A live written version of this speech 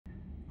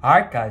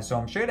Alright guys, so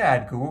I'm sure to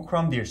add Google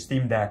Chrome to your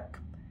Steam Deck.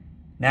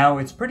 Now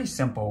it's pretty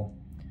simple.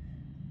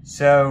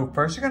 So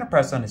first you're going to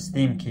press on the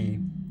Steam key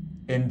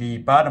in the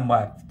bottom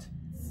left.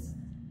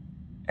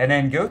 And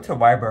then go to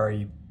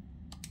Library.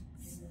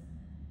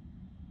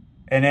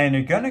 And then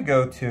you're going to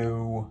go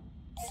to,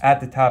 at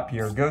the top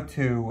here, go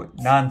to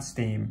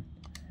Non-Steam.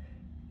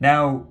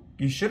 Now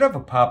you should have a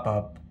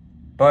pop-up,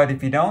 but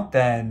if you don't,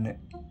 then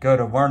go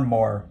to Learn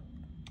More.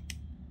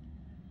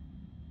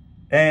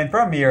 And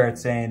from here,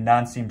 it's saying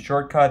non-Steam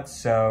shortcuts,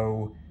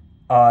 so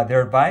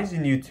they're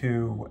advising you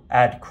to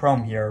add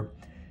Chrome here.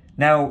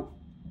 Now,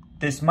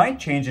 this might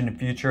change in the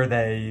future.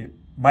 They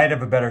might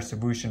have a better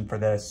solution for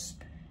this.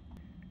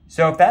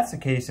 So if that's the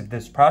case, if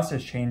this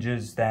process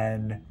changes,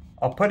 then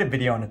I'll put a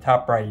video on the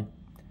top right.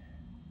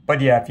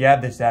 But yeah, if you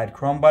have this Add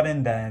Chrome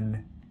button,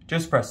 then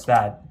just press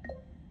that.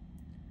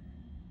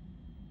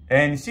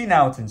 And you see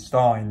now it's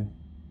installing.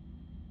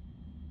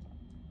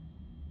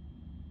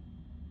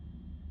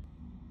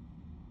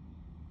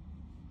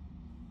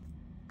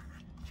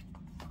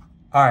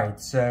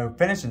 Alright, so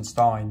finish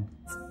installing.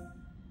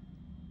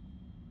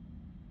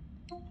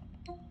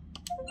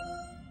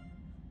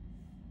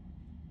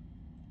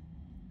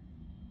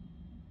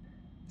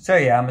 So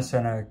yeah, I'm just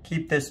gonna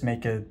keep this,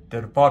 make it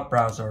the default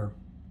browser.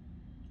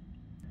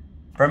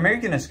 From here,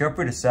 you can just go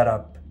through the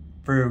setup,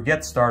 through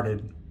Get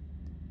Started.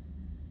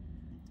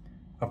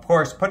 Of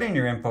course, put in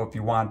your info if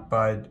you want,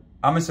 but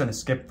I'm just gonna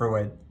skip through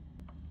it.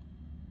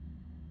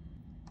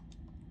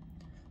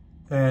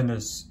 Then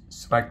just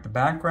select the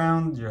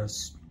background,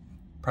 just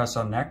press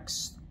on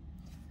Next.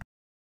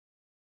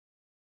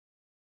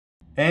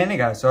 And hey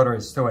guys, so there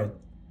is to it.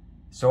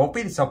 So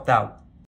hopefully this helped out.